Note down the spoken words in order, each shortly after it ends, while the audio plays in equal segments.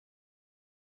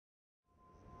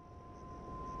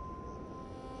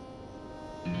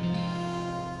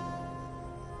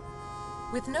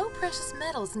With no precious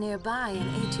metals nearby in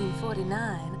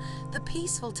 1849, the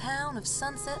peaceful town of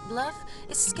Sunset Bluff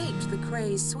escaped the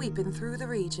craze sweeping through the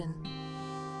region.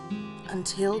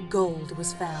 Until gold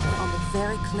was found on the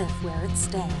very cliff where it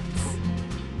stands.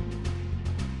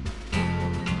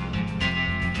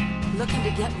 Looking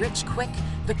to get rich quick,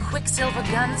 the Quicksilver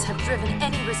guns have driven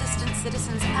any resistant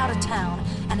citizens out of town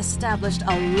and established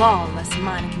a lawless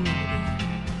mining community.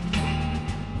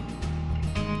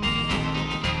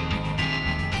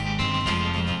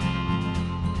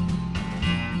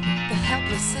 The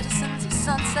helpless citizens of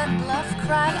Sunset Bluff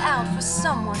cried out for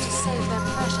someone to save their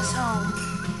precious home.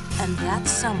 And that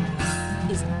someone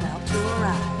is about to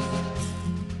arrive.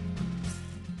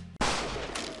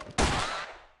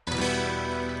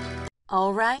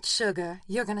 All right, sugar,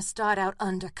 you're gonna start out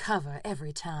undercover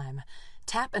every time.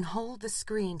 Tap and hold the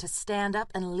screen to stand up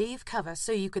and leave cover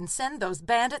so you can send those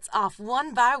bandits off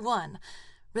one by one.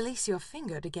 Release your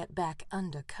finger to get back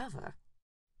undercover.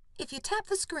 If you tap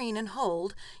the screen and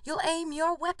hold, you'll aim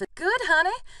your weapon. Good,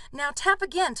 honey. Now tap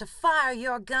again to fire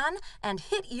your gun and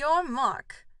hit your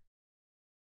mark.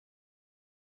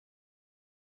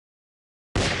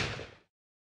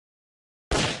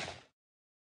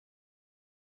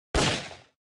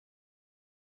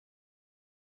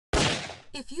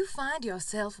 If you find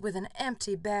yourself with an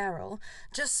empty barrel,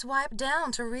 just swipe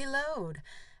down to reload.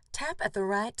 Tap at the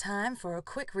right time for a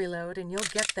quick reload and you'll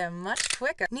get there much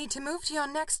quicker. Need to move to your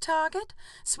next target?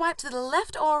 Swipe to the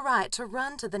left or right to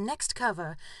run to the next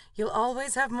cover. You'll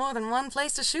always have more than one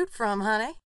place to shoot from,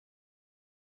 honey.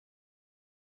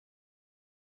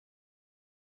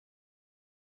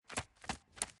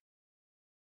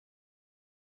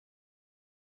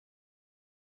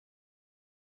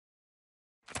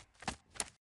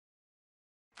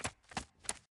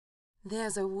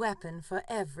 There's a weapon for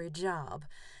every job.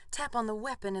 Tap on the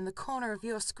weapon in the corner of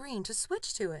your screen to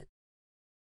switch to it.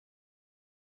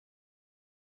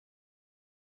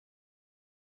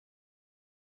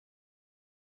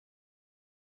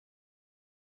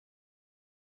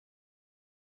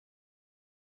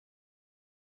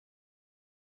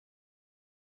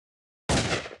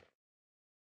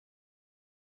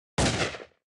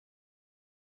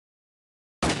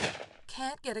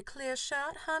 Can't get a clear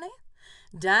shot, honey?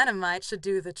 Dynamite should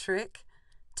do the trick.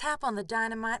 Tap on the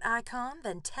dynamite icon,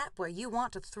 then tap where you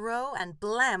want to throw and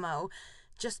blammo.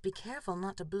 Just be careful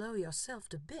not to blow yourself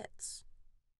to bits.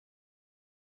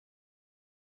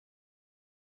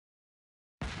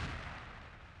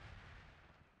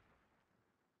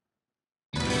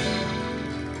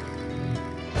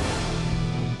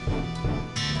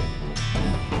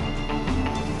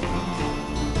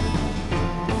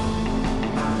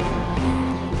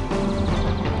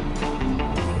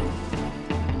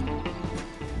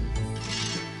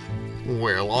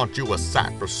 Well, aren't you a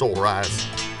sight for sore eyes?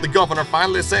 The governor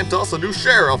finally sent us a new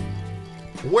sheriff.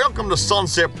 Welcome to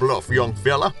Sunset Bluff, young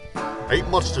fella. Ain't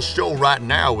much to show right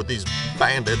now with these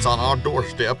bandits on our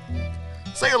doorstep.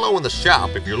 Say hello in the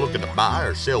shop if you're looking to buy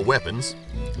or sell weapons.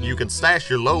 You can stash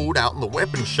your load out in the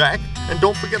weapons shack, and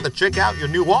don't forget to check out your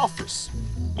new office.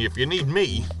 If you need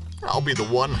me, I'll be the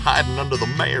one hiding under the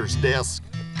mayor's desk.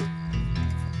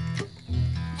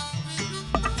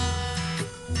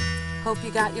 Hope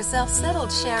you got yourself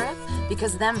settled, Sheriff,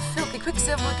 because them filthy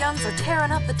Quicksilver guns are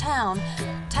tearing up the town.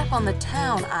 Tap on the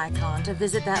town icon to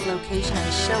visit that location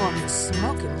and show them the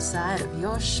smoking side of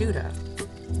your shooter.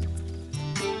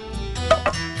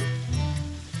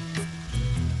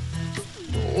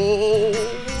 Oh,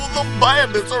 the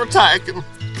bandits are attacking.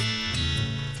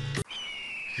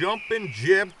 Jumpin'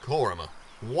 Jeb Corrimer,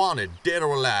 wanted dead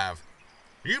or alive.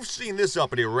 You've seen this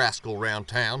uppity rascal round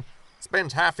town.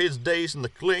 Spends half his days in the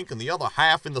clink and the other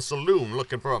half in the saloon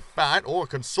looking for a fight or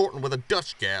consorting with a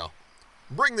Dutch gal.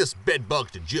 Bring this bedbug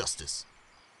to justice.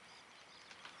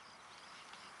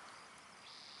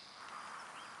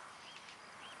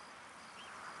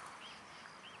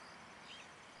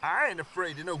 I ain't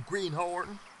afraid of no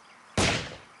greenhorn. Oh,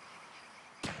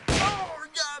 he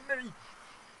got me!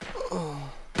 Oh.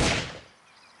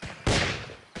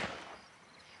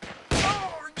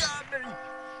 Oh, he got me!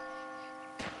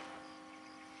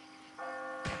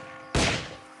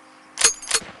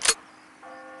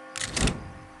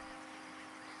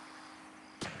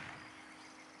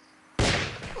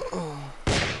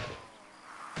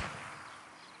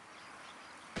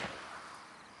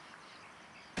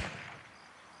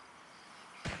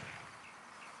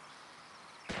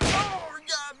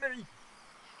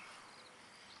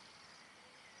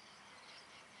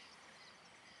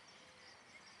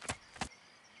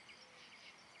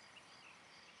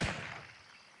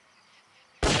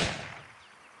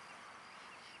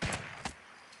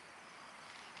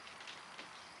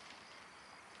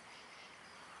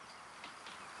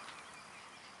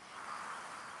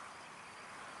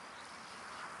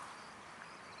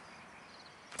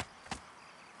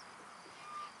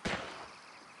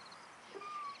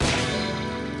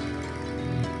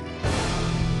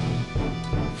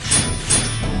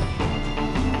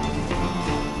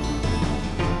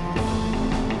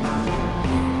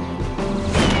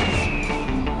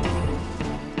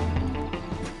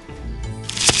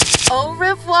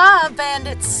 revoir,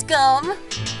 bandit scum.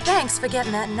 Thanks for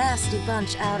getting that nasty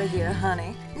bunch out of here,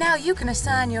 honey. Now you can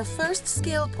assign your first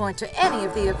skill point to any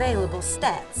of the available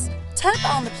stats. Tap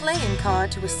on the playing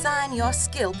card to assign your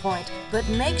skill point, but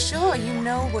make sure you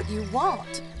know what you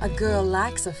want. A girl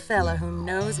likes a fella who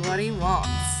knows what he wants.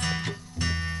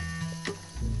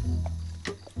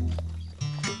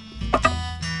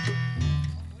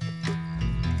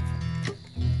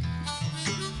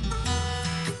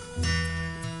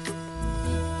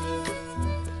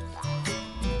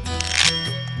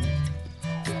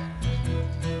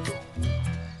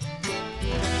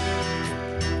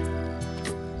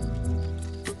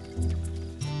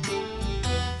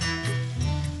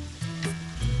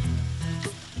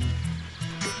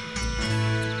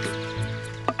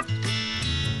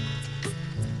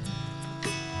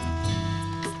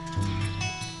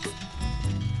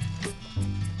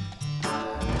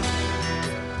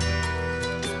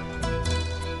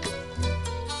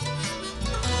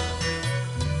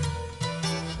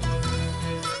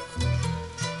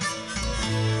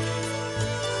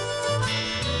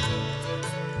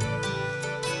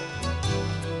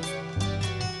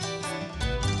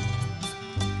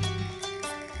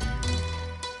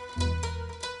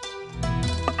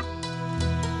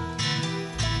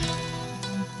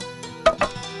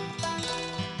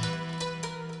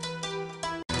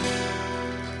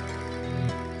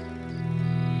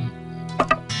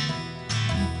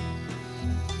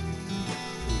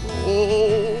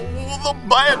 Oh, the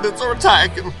bandits are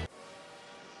attacking.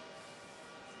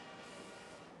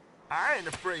 I ain't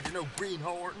afraid of no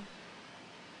greenhorn.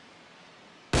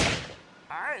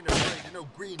 I ain't afraid of no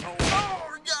greenhorn.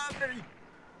 Oh, he got me.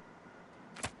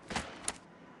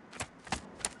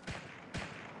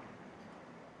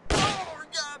 Oh, he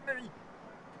got me.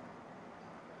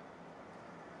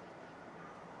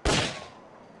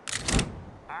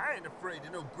 I ain't afraid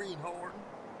of no greenhorn.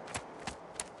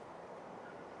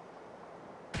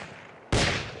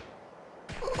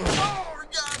 Oh, he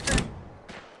got me.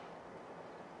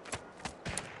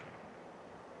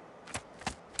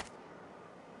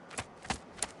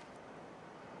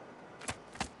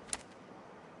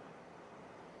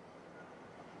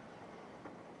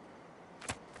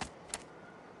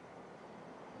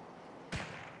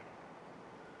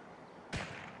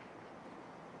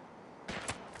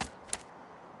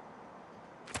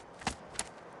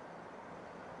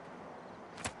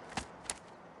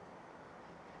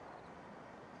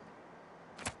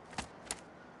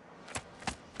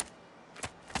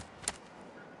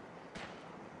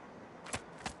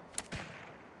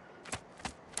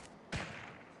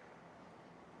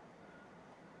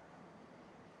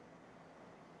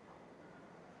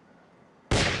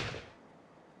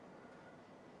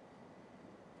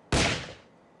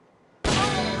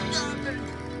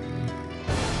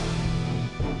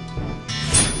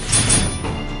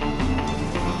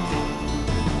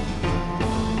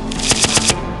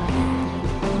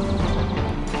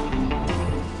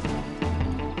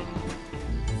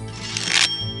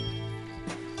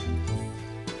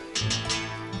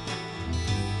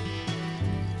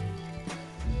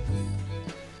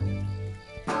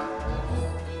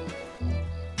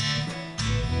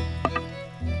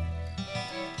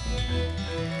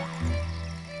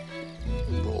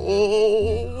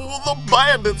 Oh, the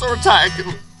bandits are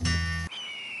attacking.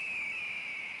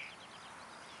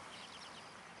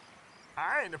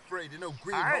 I ain't afraid of no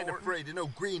greenhorn. I ain't afraid of no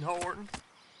greenhorn.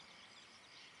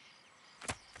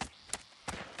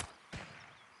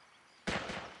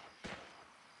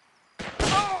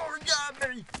 Oh, he got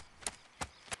me.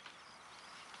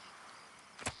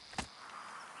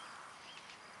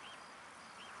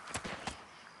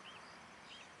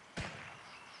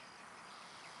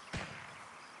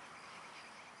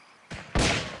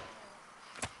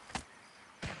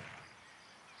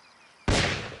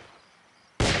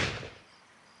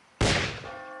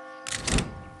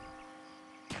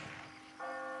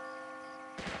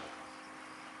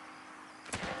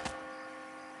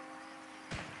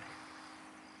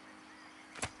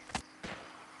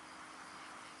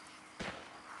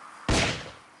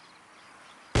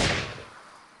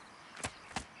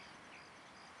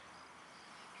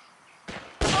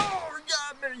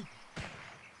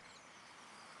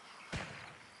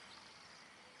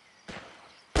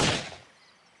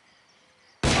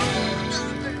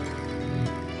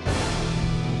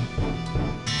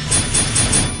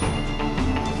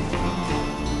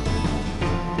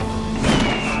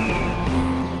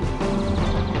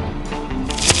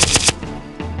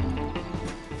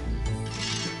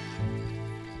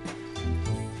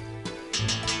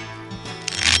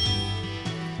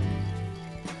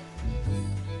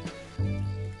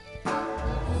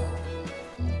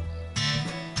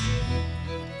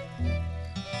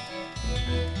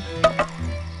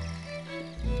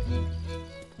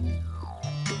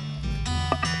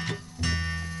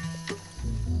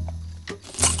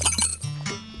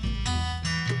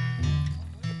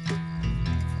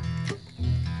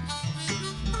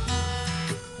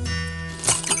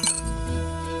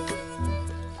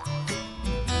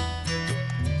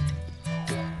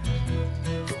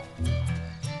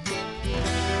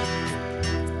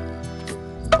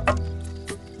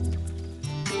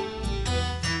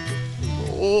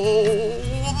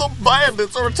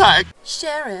 bandits are attacking.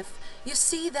 Sheriff, you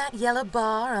see that yellow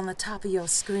bar on the top of your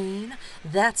screen?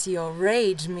 That's your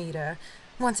rage meter.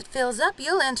 Once it fills up,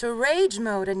 you'll enter rage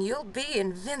mode and you'll be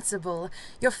invincible.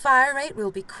 Your fire rate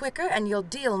will be quicker and you'll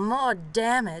deal more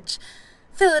damage.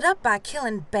 Fill it up by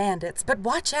killing bandits, but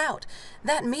watch out.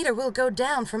 That meter will go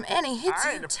down from any hits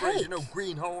you take. I ain't afraid of no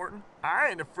greenhorn. I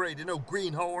ain't afraid of no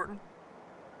greenhorn.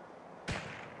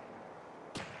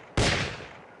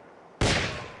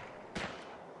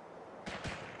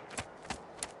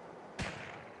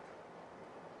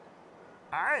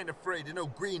 I ain't afraid of no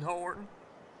greenhorn.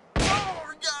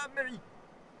 Oh, he got me!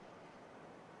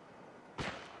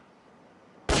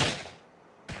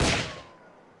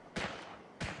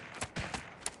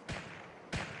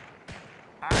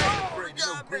 I ain't afraid of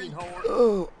no greenhorn.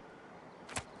 Oh.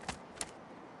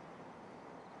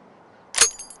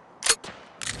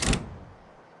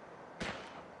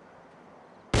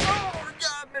 Oh, he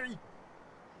got me!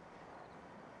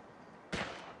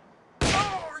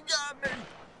 Oh, he got me!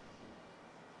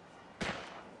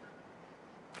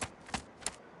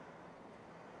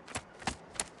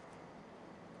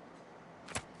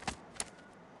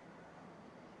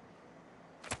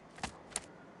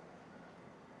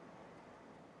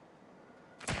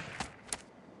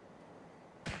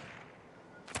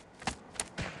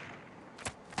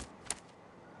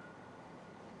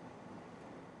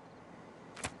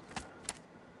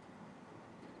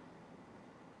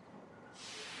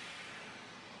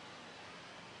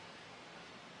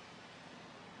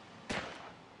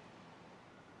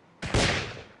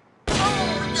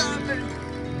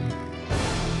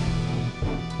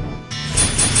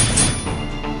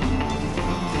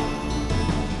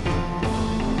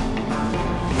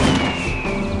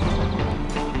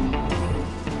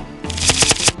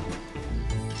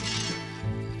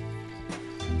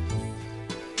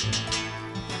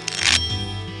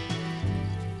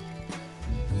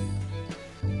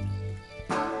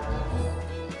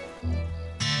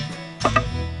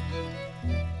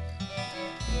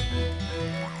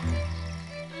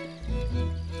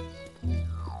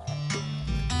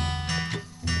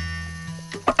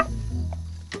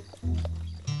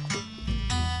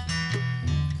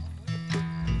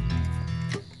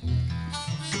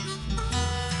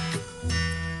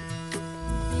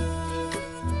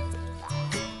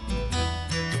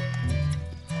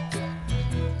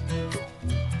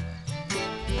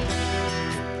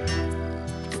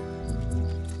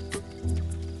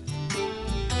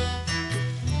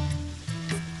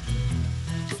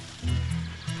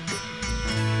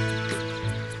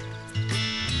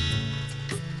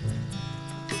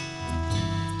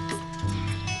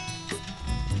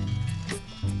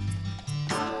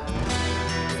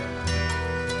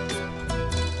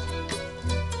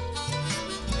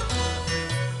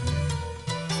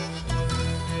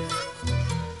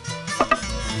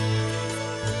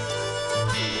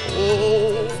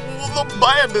 Oh, the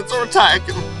bandits are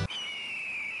attacking.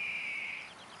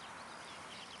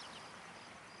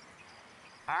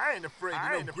 I ain't afraid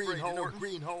of no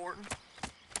greenhorn.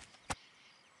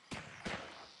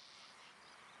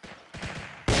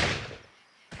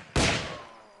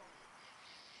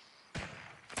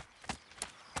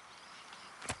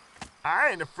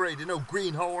 I ain't afraid of no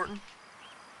greenhorn.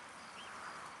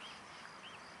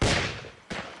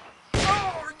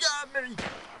 Oh, he got me!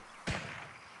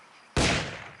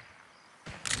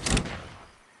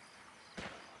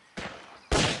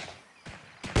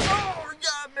 Oh, he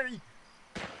got me!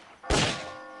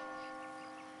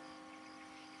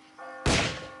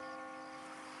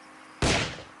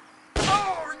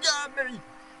 Oh, he got me!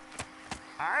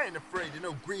 I ain't afraid of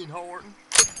no greenhorn.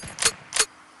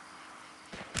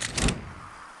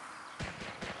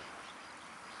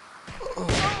 Oh,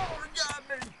 he got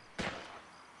me!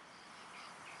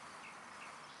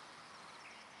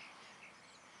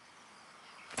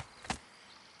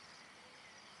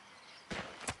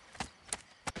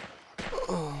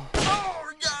 Oh,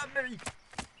 he got me!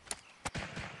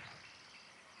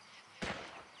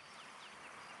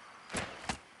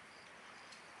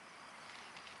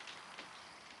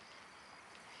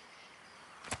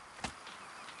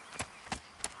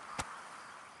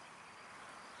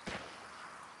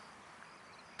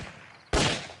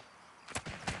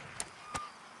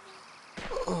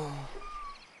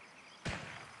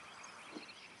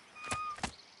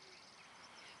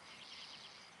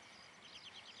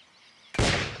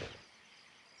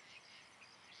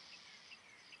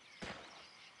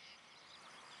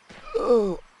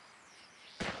 Oh.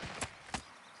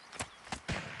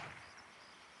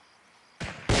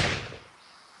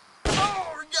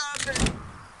 Oh, he got me!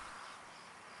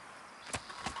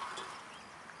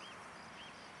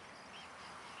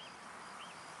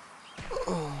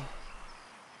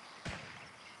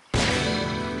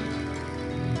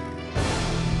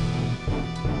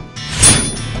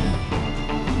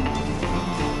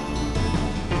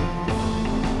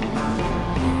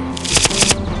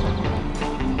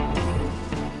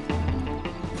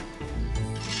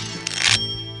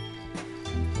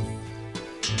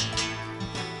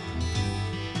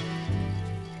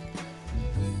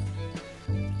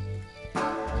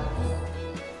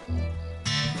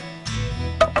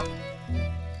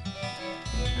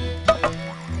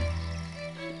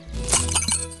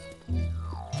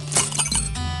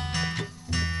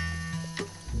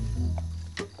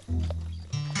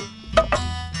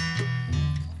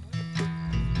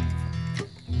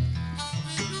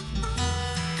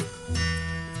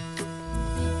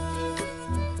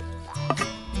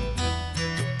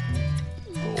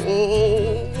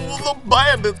 the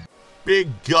bandits!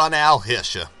 Big gun Al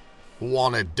Hesher.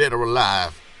 Wanted dead or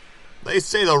alive. They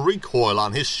say the recoil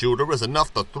on his shooter is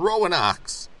enough to throw an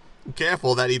ox.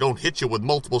 Careful that he don't hit you with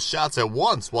multiple shots at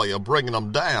once while you're bringing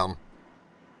him down.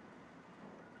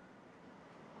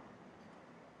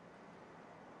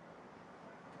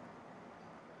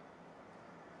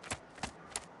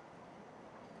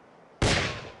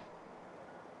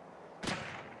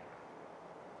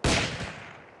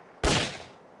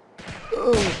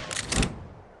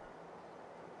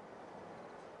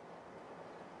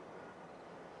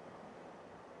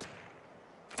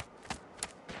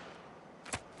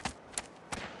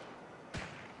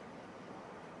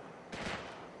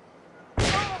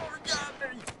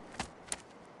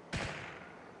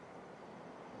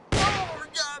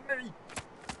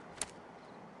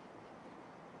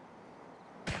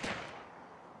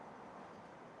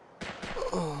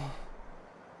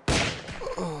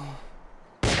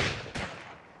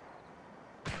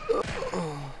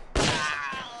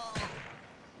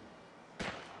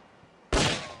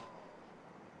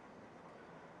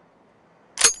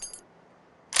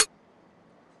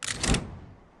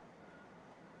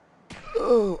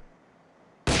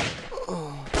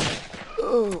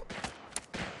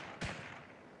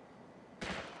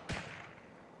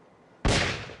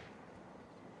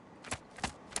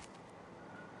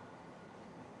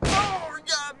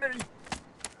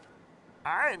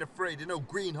 I ain't afraid of no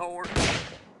greenhorn.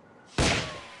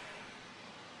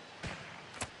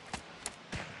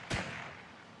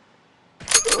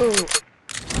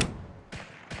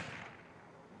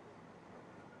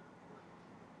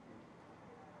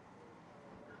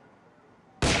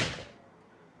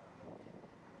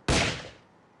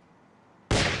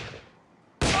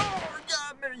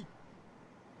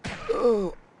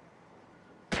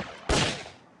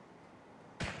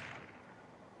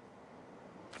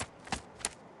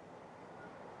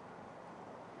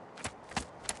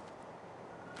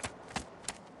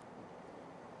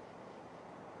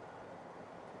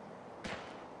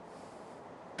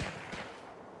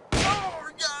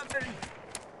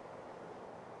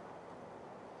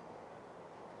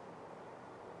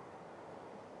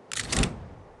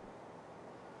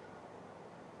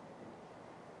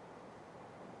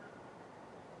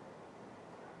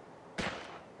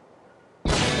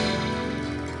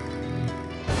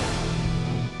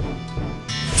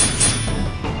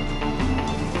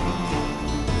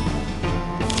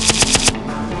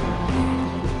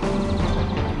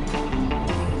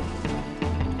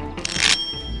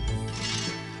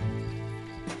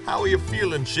 How are you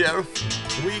feeling,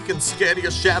 Sheriff? Weak and scared of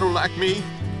your shadow like me?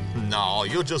 No,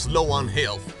 you're just low on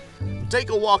health. Take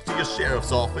a walk to your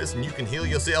sheriff's office and you can heal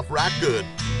yourself right good.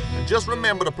 And just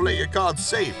remember to play your cards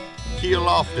safe. Heal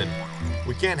often.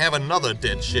 We can't have another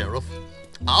dead sheriff.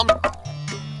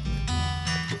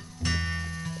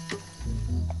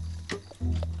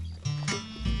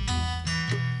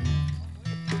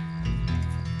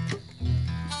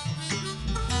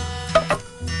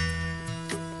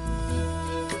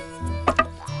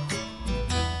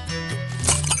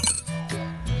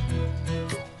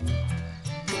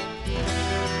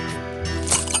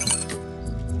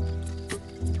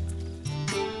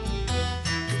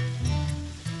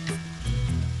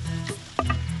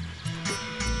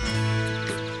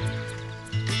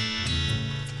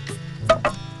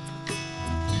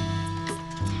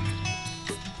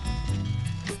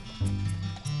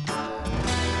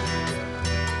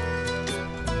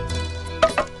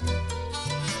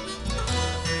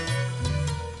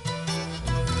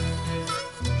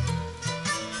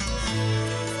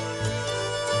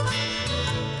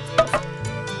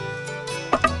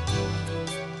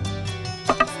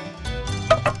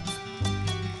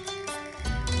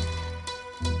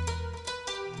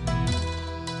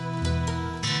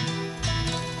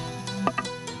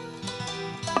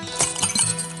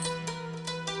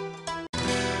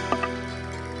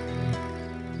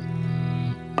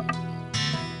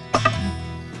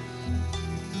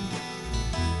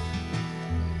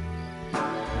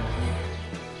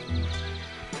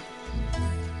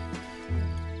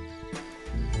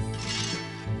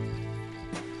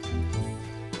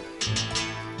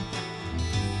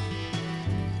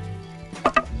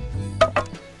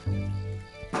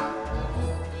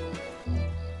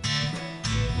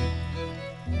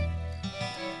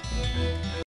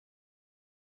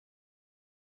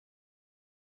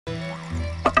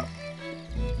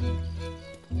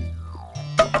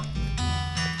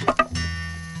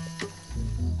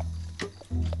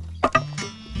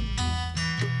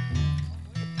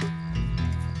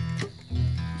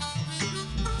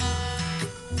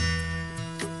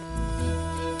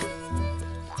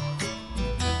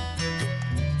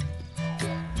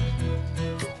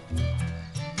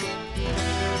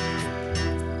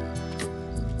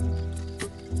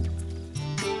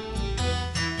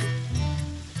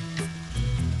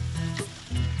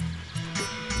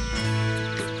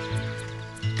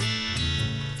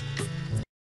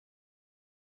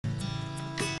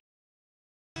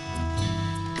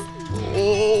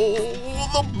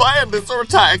 The bandits are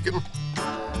attacking.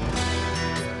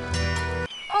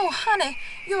 Oh, honey,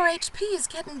 your HP is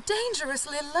getting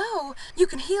dangerously low. You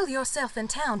can heal yourself in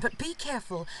town, but be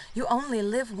careful. You only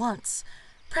live once.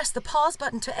 Press the pause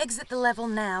button to exit the level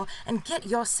now and get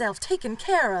yourself taken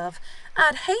care of.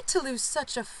 I'd hate to lose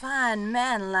such a fine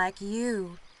man like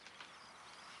you.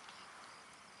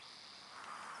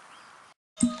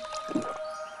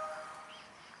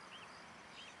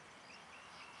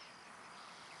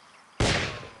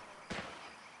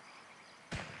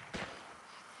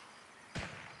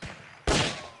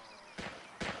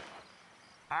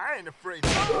 I ain't afraid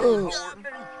of no greenhorn.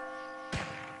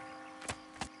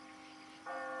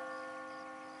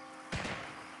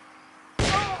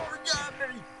 Oh, he got me!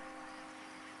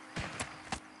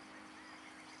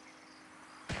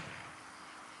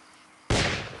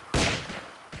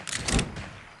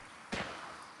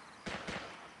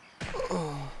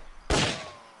 Oh,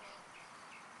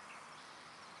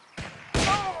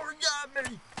 he got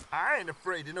me! I ain't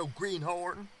afraid of no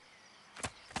greenhorn.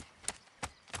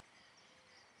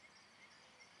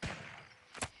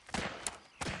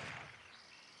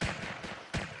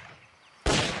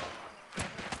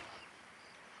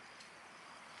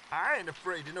 I ain't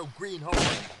afraid of no greenhorn.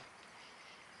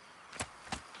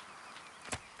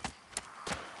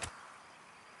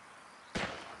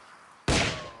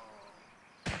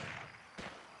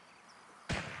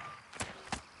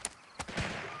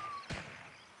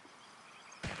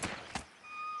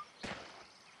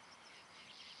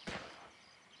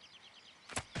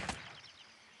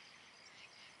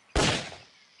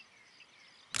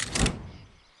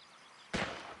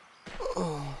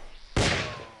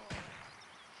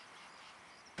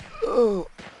 Oh,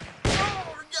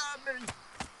 he got me!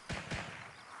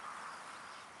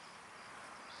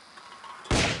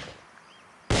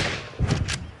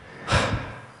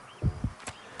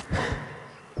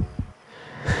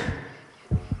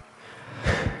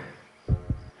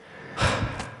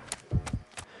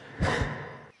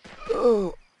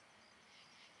 Oh.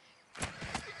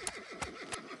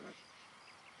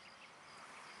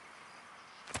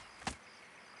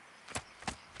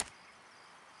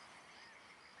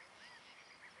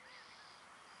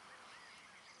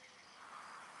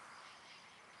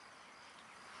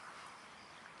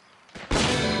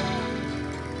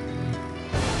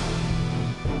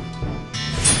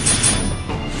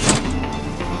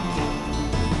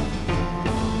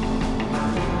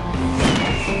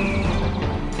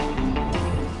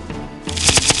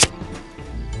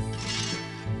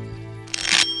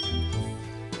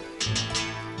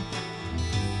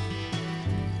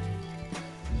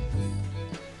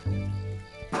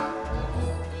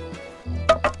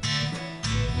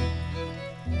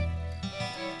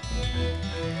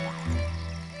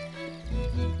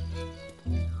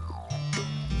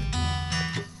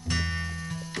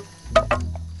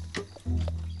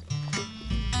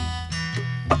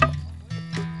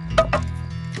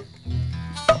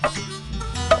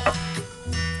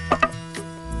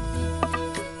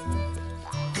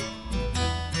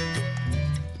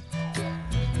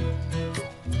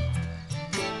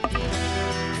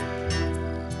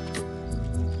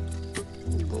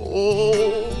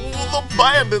 Oh, the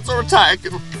bandits are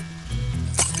attacking.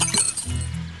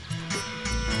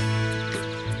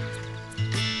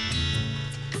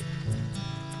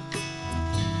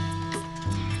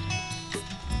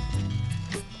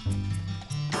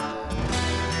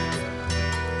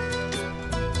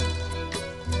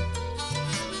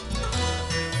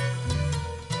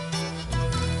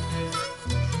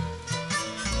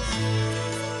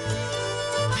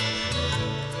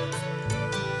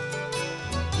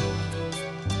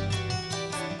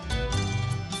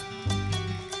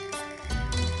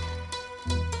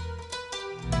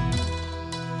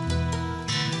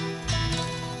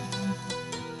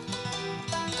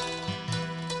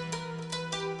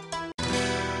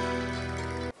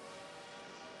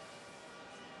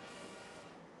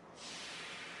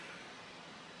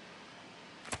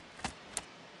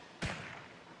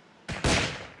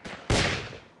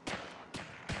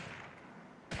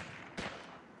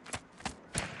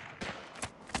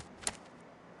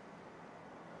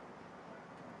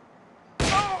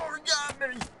 Oh, he got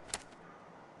me!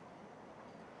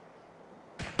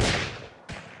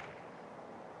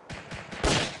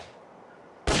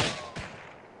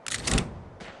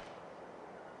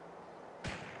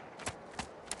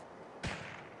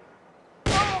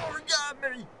 Oh, he got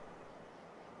me!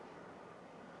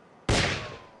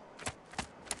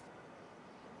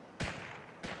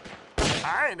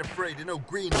 I ain't afraid of no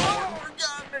greenhorn. Oh, he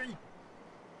got me!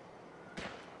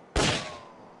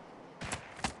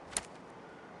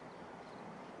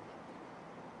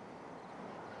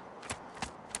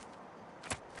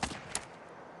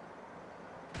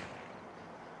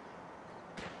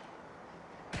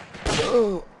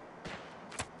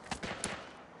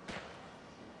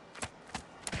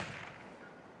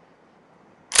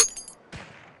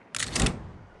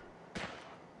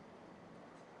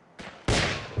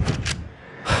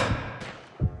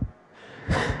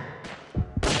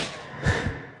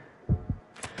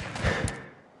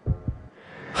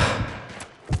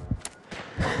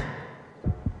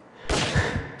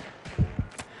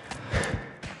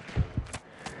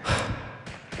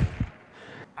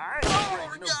 I ain't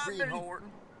afraid of no greenhorn.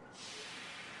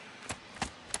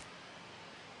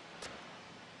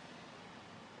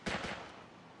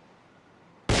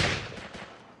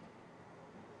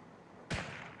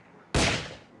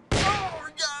 Oh,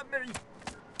 he got me! Oh, he got me!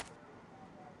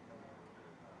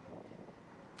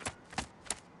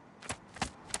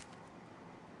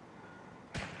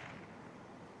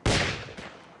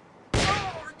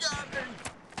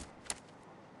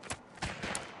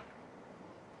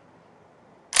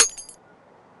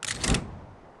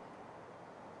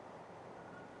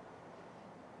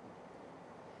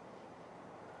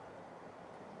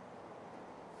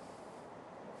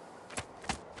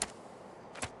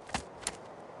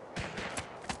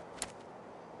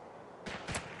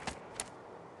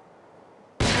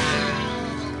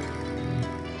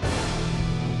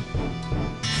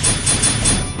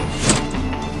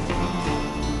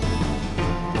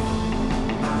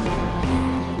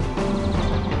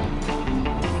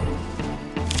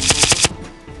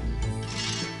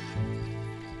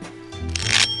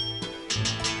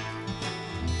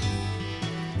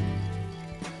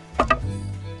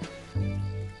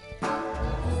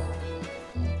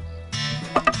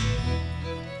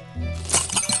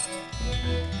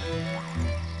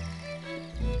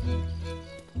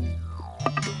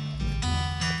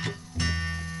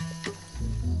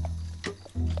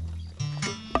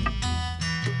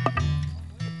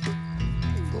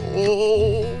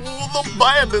 Oh, the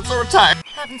bandits are attacking.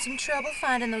 Having some trouble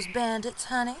finding those bandits,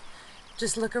 honey?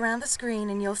 Just look around the screen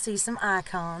and you'll see some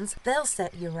icons. They'll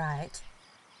set you right.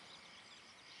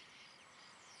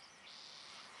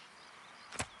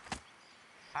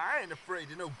 I ain't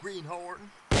afraid of no greenhorn.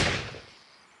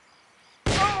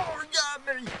 Oh, he got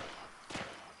me!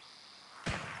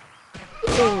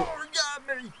 Oh, he got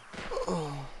me!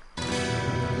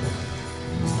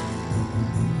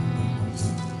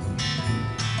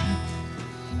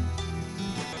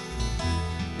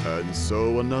 And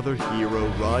so another hero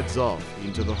rides off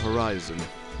into the horizon.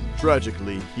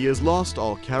 Tragically, he has lost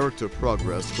all character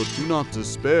progress, but do not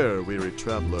despair, weary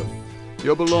traveler.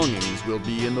 Your belongings will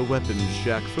be in the weapons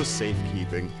shack for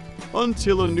safekeeping,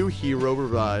 until a new hero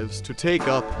arrives to take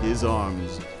up his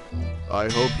arms. I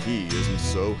hope he isn't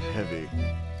so heavy.